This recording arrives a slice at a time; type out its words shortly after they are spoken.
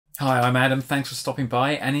Hi, I'm Adam, thanks for stopping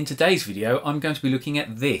by, and in today's video I'm going to be looking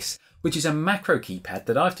at this, which is a macro keypad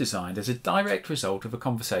that I've designed as a direct result of a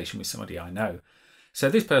conversation with somebody I know. So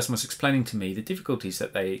this person was explaining to me the difficulties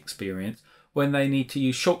that they experience when they need to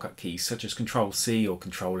use shortcut keys such as Control-C or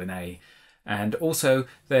Control-A, and also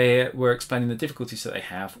they were explaining the difficulties that they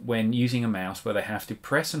have when using a mouse where they have to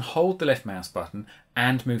press and hold the left mouse button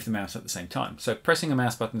and move the mouse at the same time. So pressing a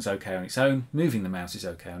mouse button is okay on its own, moving the mouse is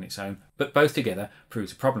okay on its own, but both together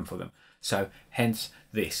proves a problem for them. So hence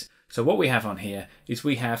this. So what we have on here is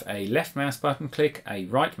we have a left mouse button click, a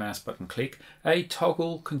right mouse button click, a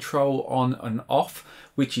toggle control on and off,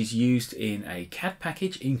 which is used in a CAD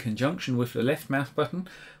package in conjunction with the left mouse button.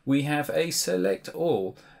 We have a select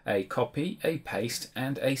all, a copy, a paste,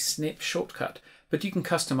 and a snip shortcut. But you can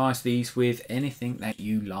customize these with anything that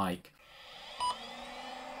you like.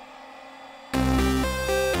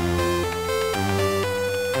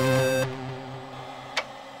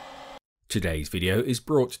 Today's video is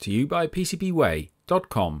brought to you by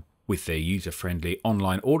PCBWay.com with their user-friendly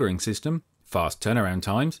online ordering system, fast turnaround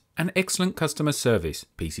times, and excellent customer service.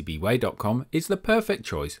 PCBWay.com is the perfect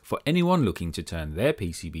choice for anyone looking to turn their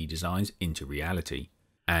PCB designs into reality.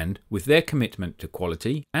 And with their commitment to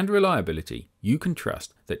quality and reliability, you can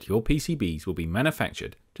trust that your PCBs will be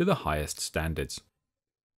manufactured to the highest standards.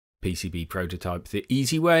 PCB prototype the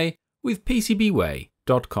easy way with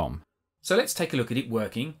PCBWay.com. So let's take a look at it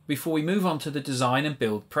working before we move on to the design and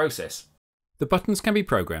build process. The buttons can be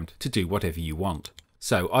programmed to do whatever you want.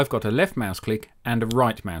 So I've got a left mouse click and a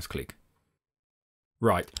right mouse click.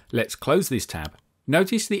 Right, let's close this tab.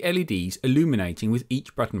 Notice the LEDs illuminating with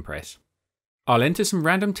each button press. I'll enter some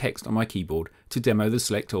random text on my keyboard to demo the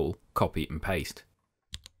select all, copy and paste.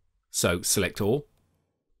 So select all,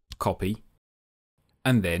 copy,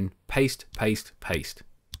 and then paste, paste, paste.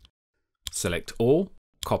 Select all,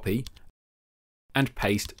 copy, and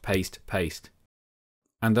paste, paste, paste.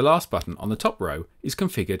 And the last button on the top row is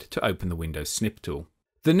configured to open the Windows snip tool.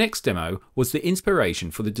 The next demo was the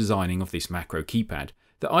inspiration for the designing of this macro keypad.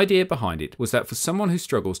 The idea behind it was that for someone who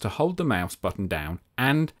struggles to hold the mouse button down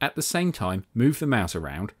and at the same time move the mouse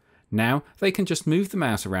around, now they can just move the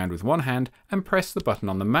mouse around with one hand and press the button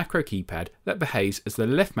on the macro keypad that behaves as the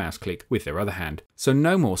left mouse click with their other hand, so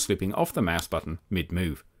no more slipping off the mouse button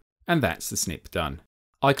mid-move. And that's the snip done.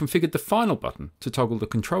 I configured the final button to toggle the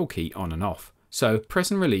control key on and off, so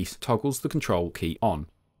press and release toggles the control key on,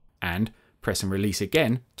 and press and release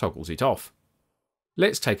again toggles it off.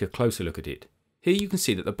 Let's take a closer look at it. Here you can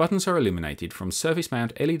see that the buttons are illuminated from surface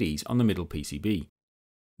mount LEDs on the middle PCB.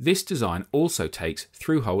 This design also takes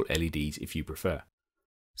through-hole LEDs if you prefer.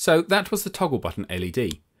 So that was the toggle button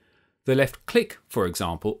LED. The left click, for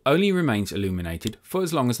example, only remains illuminated for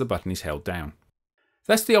as long as the button is held down.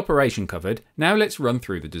 That's the operation covered. Now let's run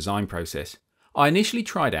through the design process. I initially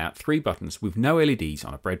tried out 3 buttons with no LEDs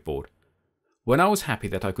on a breadboard. When I was happy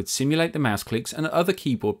that I could simulate the mouse clicks and other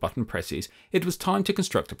keyboard button presses, it was time to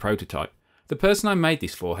construct a prototype. The person I made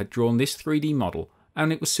this for had drawn this 3D model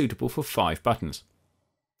and it was suitable for 5 buttons.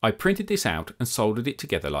 I printed this out and soldered it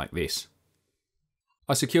together like this.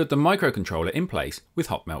 I secured the microcontroller in place with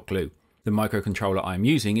hot melt glue. The microcontroller I am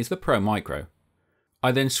using is the Pro Micro.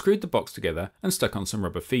 I then screwed the box together and stuck on some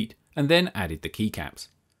rubber feet, and then added the keycaps.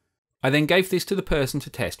 I then gave this to the person to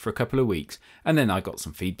test for a couple of weeks, and then I got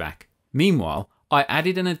some feedback. Meanwhile, I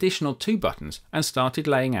added an additional 2 buttons and started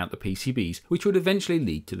laying out the PCBs, which would eventually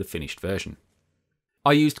lead to the finished version.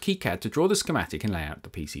 I used Keycap to draw the schematic and lay out the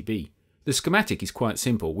PCB. The schematic is quite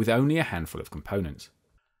simple with only a handful of components.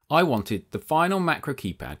 I wanted the final macro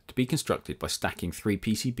keypad to be constructed by stacking 3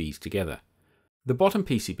 PCBs together. The bottom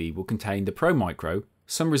PCB will contain the Pro Micro,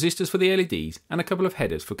 some resistors for the LEDs, and a couple of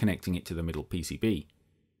headers for connecting it to the middle PCB.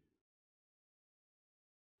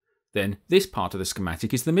 Then this part of the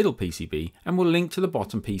schematic is the middle PCB and will link to the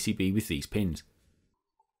bottom PCB with these pins.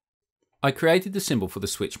 I created the symbol for the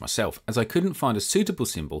switch myself as I couldn't find a suitable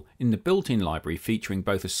symbol in the built-in library featuring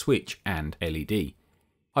both a switch and LED.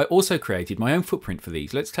 I also created my own footprint for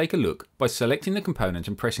these. Let's take a look by selecting the component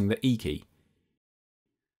and pressing the E key.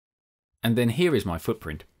 And then here is my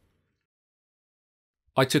footprint.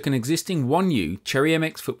 I took an existing 1U Cherry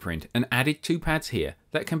MX footprint and added 2 pads here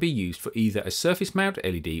that can be used for either a surface mount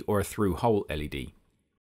LED or a through-hole LED.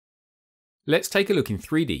 Let's take a look in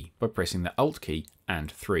 3D by pressing the Alt key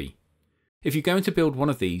and 3. If you're going to build one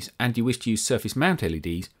of these and you wish to use surface mount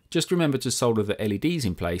LEDs, just remember to solder the LEDs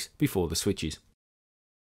in place before the switches.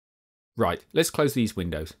 Right, let's close these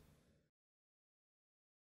windows.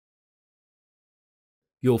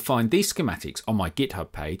 You'll find these schematics on my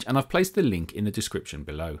GitHub page and I've placed the link in the description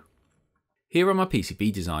below. Here are my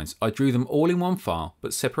PCB designs. I drew them all in one file,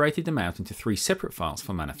 but separated them out into 3 separate files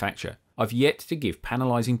for manufacture. I've yet to give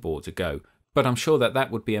panelizing boards a go, but I'm sure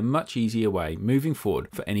that would be a much easier way moving forward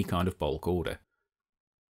for any kind of bulk order.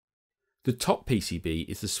 The top PCB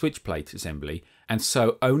is the switch plate assembly, and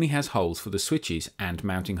so only has holes for the switches and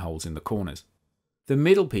mounting holes in the corners. The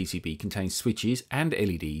middle PCB contains switches and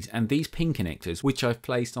LEDs and these pin connectors, which I've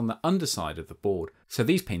placed on the underside of the board, so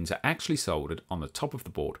these pins are actually soldered on the top of the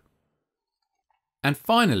board. And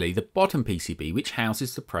finally, the bottom PCB, which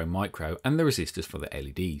houses the Pro Micro and the resistors for the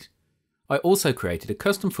LEDs. I also created a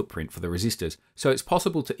custom footprint for the resistors, so it's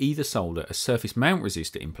possible to either solder a surface mount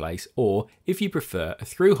resistor in place or, if you prefer, a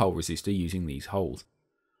through-hole resistor using these holes.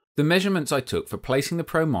 The measurements I took for placing the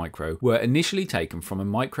Pro Micro were initially taken from a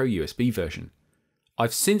micro USB version.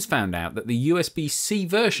 I've since found out that the USB-C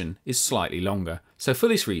version is slightly longer, so for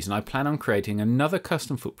this reason I plan on creating another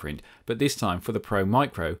custom footprint, but this time for the Pro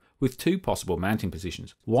Micro, with 2 possible mounting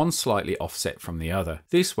positions, one slightly offset from the other.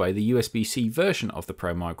 This way the USB-C version of the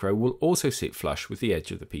Pro Micro will also sit flush with the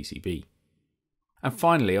edge of the PCB. And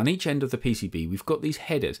finally, on each end of the PCB we've got these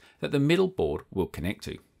headers that the middle board will connect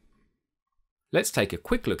to. Let's take a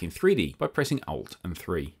quick look in 3D by pressing Alt and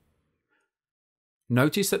 3.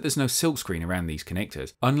 Notice that there's no silkscreen around these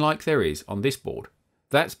connectors, unlike there is on this board.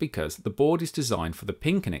 That's because the board is designed for the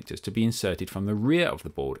pin connectors to be inserted from the rear of the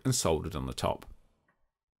board and soldered on the top.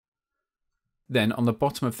 Then on the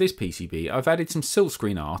bottom of this PCB I've added some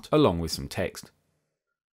silkscreen art along with some text.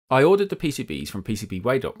 I ordered the PCBs from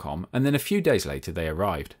PCBWay.com and then a few days later they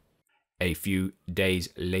arrived. A few days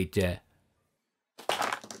later.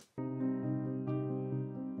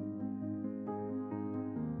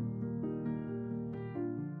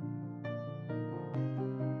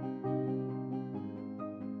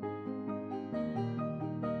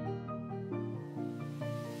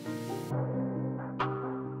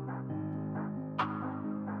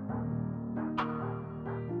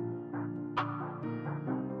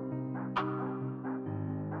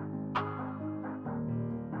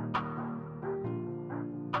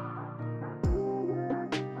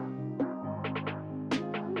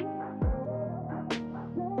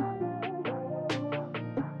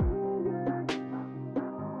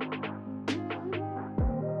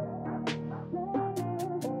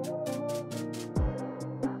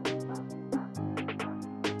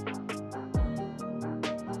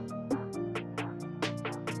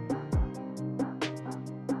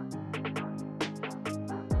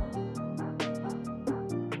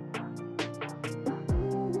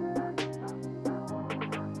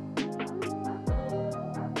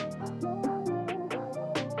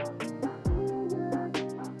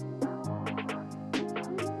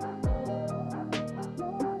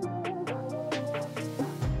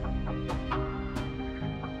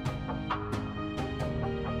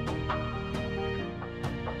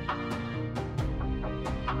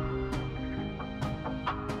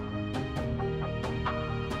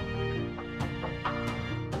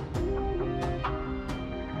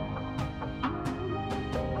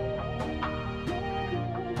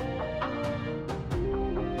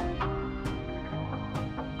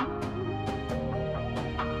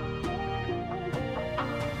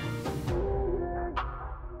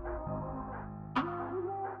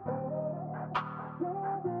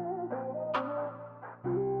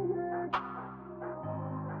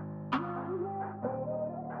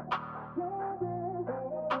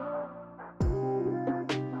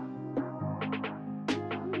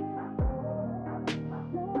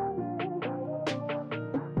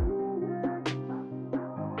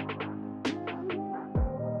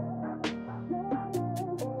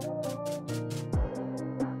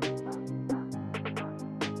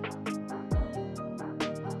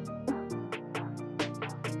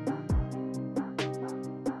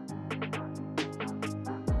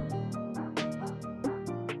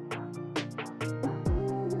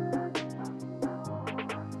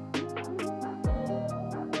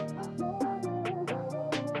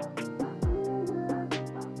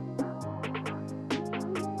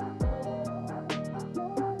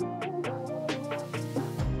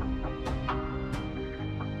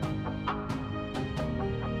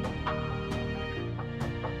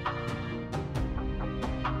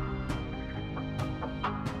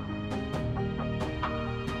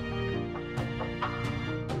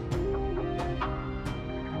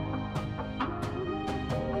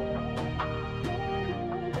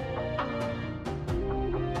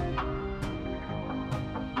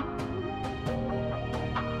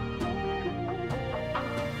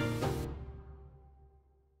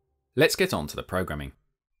 Let's get on to the programming.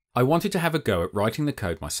 I wanted to have a go at writing the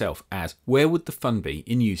code myself, as where would the fun be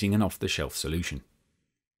in using an off-the-shelf solution?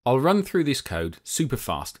 I'll run through this code super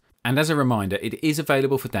fast, and as a reminder, it is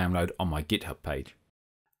available for download on my GitHub page.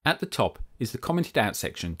 At the top is the commented out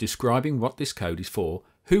section describing what this code is for,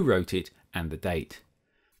 who wrote it, and the date.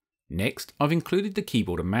 Next, I've included the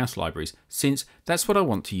keyboard and mouse libraries, since that's what I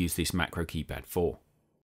want to use this macro keypad for.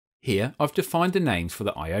 Here, I've defined the names for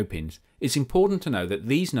the I/O pins. It's important to know that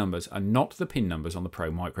these numbers are not the pin numbers on the Pro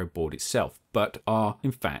Micro board itself, but are,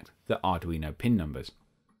 in fact, the Arduino pin numbers.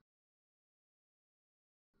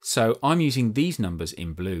 So I'm using these numbers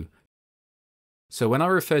in blue. So when I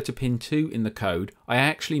refer to pin 2 in the code, I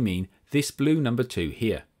actually mean this blue number 2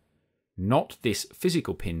 here, not this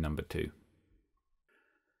physical pin number 2.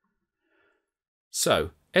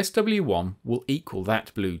 So SW1 will equal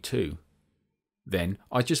that blue 2. Then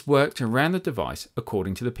I just worked around the device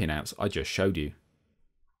according to the pinouts I just showed you.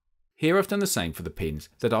 Here I've done the same for the pins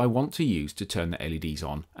that I want to use to turn the LEDs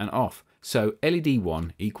on and off. So LED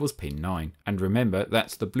 1 equals pin 9, and remember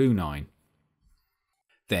that's the blue 9.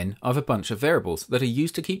 Then I've a bunch of variables that are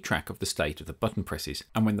used to keep track of the state of the button presses,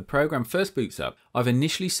 and when the program first boots up, I've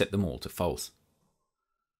initially set them all to false.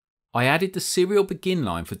 I added the serial begin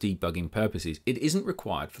line for debugging purposes. It isn't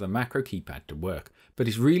required for the macro keypad to work, but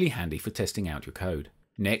is really handy for testing out your code.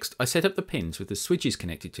 Next, I set up the pins with the switches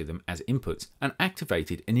connected to them as inputs and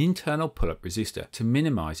activated an internal pull-up resistor to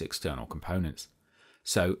minimize external components.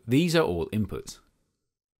 So these are all inputs.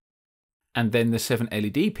 And then the 7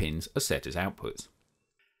 LED pins are set as outputs.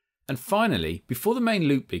 And finally, before the main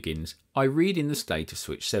loop begins, I read in the state of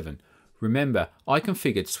switch 7. Remember, I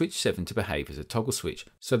configured switch 7 to behave as a toggle switch,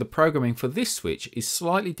 so the programming for this switch is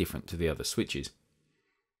slightly different to the other switches.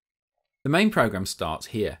 The main program starts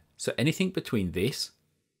here, so anything between this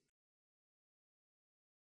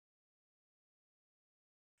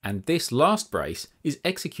and this last brace is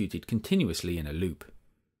executed continuously in a loop.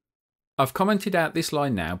 I've commented out this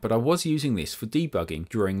line now, but I was using this for debugging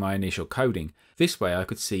during my initial coding. This way I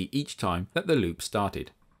could see each time that the loop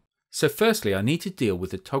started. So firstly, I need to deal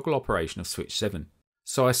with the toggle operation of switch 7.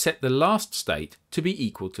 So I set the last state to be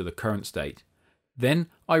equal to the current state. Then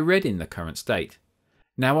I read in the current state.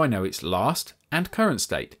 Now I know it's last and current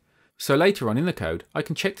state. So later on in the code, I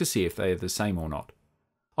can check to see if they are the same or not.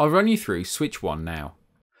 I'll run you through switch 1 now.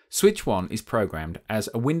 Switch 1 is programmed as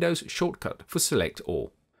a Windows shortcut for select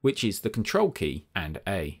all, which is the control key and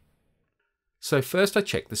A. So first I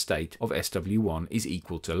check the state of SW1 is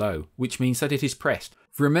equal to low, which means that it is pressed.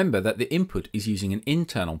 Remember that the input is using an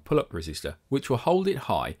internal pull-up resistor, which will hold it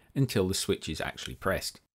high until the switch is actually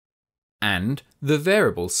pressed. And the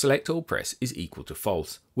variable select all press is equal to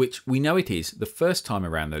false, which we know it is the first time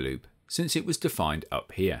around the loop, since it was defined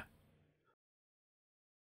up here.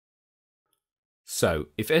 So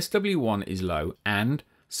if SW1 is low and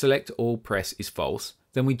select all press is false,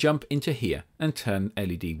 then we jump into here and turn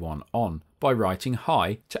LED 1 on by writing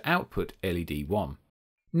high to output LED 1.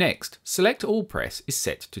 Next, select all press is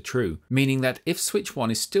set to true, meaning that if switch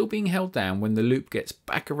 1 is still being held down when the loop gets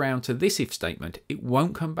back around to this if statement, it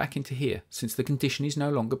won't come back into here since the condition is no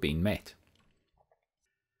longer being met.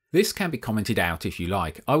 This can be commented out if you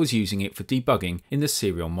like. I was using it for debugging in the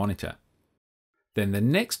serial monitor. Then the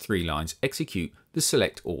next 3 lines execute the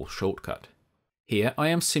select all shortcut. Here I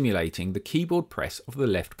am simulating the keyboard press of the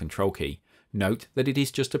left control key. Note that it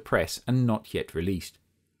is just a press and not yet released.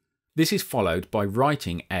 This is followed by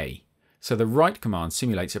writing A, so the write command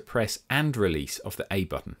simulates a press and release of the A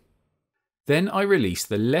button. Then I release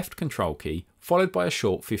the left control key, followed by a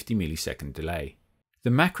short 50 millisecond delay. The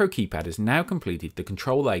macro keypad has now completed the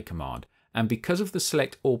control A command, and because of the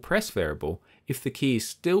select all press variable, if the key is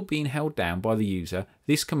still being held down by the user,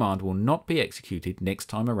 this command will not be executed next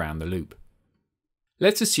time around the loop.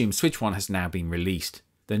 Let's assume switch 1 has now been released.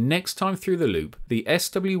 The next time through the loop, the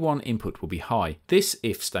SW1 input will be high. This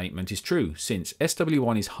if statement is true, since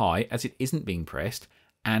SW1 is high as it isn't being pressed,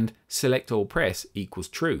 and select all press equals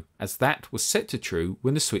true, as that was set to true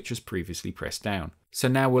when the switch was previously pressed down. So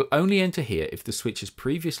now we'll only enter here if the switch has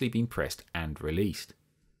previously been pressed and released.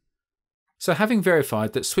 So having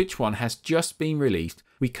verified that switch 1 has just been released,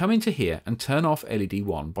 we come into here and turn off LED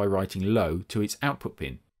 1 by writing low to its output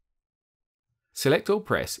pin. Select all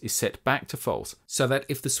press is set back to false, so that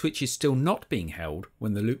if the switch is still not being held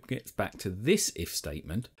when the loop gets back to this if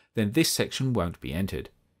statement, then this section won't be entered.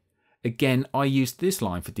 Again, I used this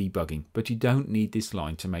line for debugging, but you don't need this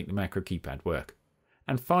line to make the macro keypad work.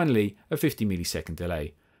 And finally, a 50 millisecond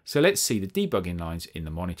delay. So let's see the debugging lines in the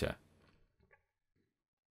monitor.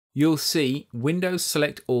 You'll see Windows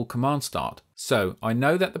Select All command start, so I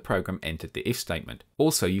know that the program entered the if statement.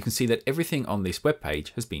 Also, you can see that everything on this web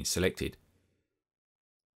page has been selected.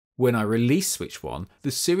 When I release switch 1,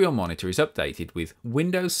 the serial monitor is updated with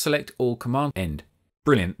Windows Select All command end.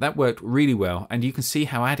 Brilliant, that worked really well, and you can see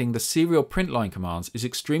how adding the serial print line commands is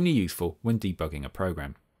extremely useful when debugging a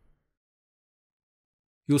program.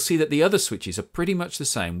 You'll see that the other switches are pretty much the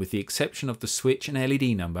same with the exception of the switch and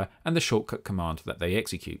LED number and the shortcut command that they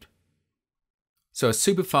execute. So a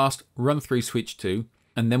super fast run through switch 2,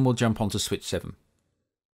 and then we'll jump onto switch 7.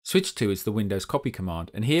 Switch 2 is the Windows copy command,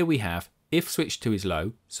 and here we have if switch 2 is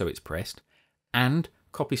low, so it's pressed, and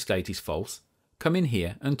copy state is false, come in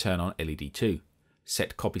here and turn on LED 2.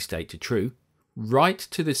 Set copy state to true, write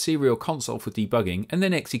to the serial console for debugging, and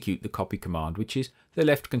then execute the copy command, which is the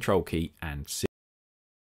left control key and C,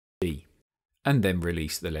 and then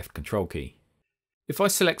release the left control key. If I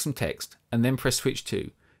select some text and then press switch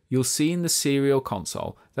 2, you'll see in the serial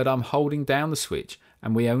console that I'm holding down the switch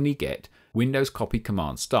and we only get Windows copy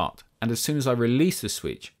command start, and as soon as I release the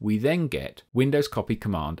switch, we then get Windows copy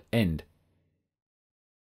command end.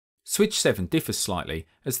 Switch 7 differs slightly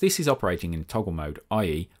as this is operating in toggle mode,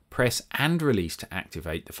 i.e. press and release to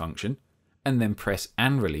activate the function, and then press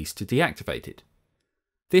and release to deactivate it.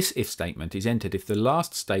 This if statement is entered if the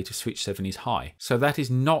last state of switch 7 is high, so that is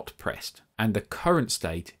not pressed, and the current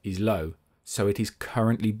state is low, so it is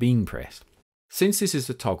currently being pressed. Since this is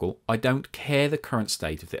a toggle, I don't care the current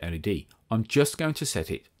state of the LED, I'm just going to set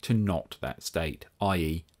it to not that state,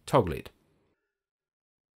 i.e. toggle it.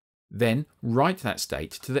 Then write that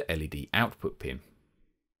state to the LED output pin.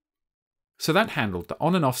 So that handled the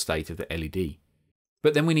on and off state of the LED.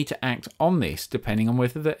 But then we need to act on this depending on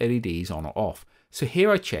whether the LED is on or off. So here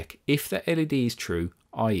I check if the LED is true,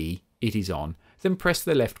 i.e. it is on, then press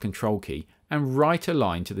the left control key and write a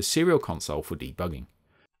line to the serial console for debugging.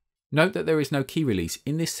 Note that there is no key release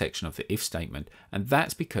in this section of the if statement, and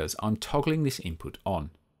that's because I'm toggling this input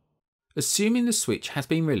on. Assuming the switch has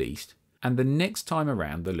been released, and the next time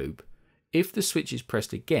around the loop, if the switch is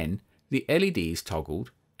pressed again, the LED is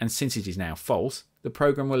toggled, and since it is now false, the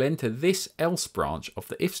program will enter this else branch of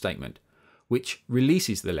the if statement, which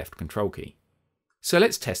releases the left control key. So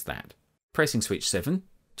let's test that. Pressing switch 7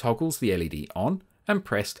 toggles the LED on, and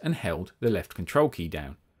pressed and held the left control key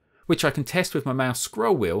down, which I can test with my mouse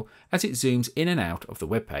scroll wheel as it zooms in and out of the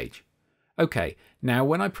web page. Okay, now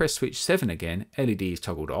when I press switch 7 again, LED is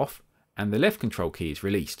toggled off, and the left control key is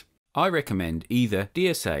released. I recommend either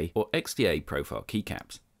DSA or XDA profile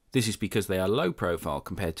keycaps. This is because they are low profile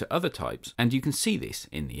compared to other types, and you can see this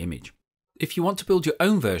in the image. If you want to build your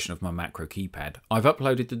own version of my Macro Keypad, I've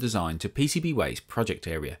uploaded the design to PCBWay's project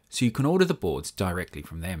area, so you can order the boards directly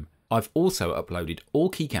from them. I've also uploaded all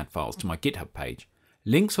KeyCap files to my GitHub page.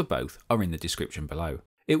 Links for both are in the description below.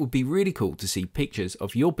 It would be really cool to see pictures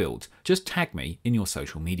of your builds. Just tag me in your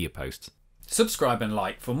social media posts. Subscribe and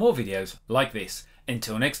like for more videos like this.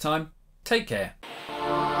 Until next time, take care.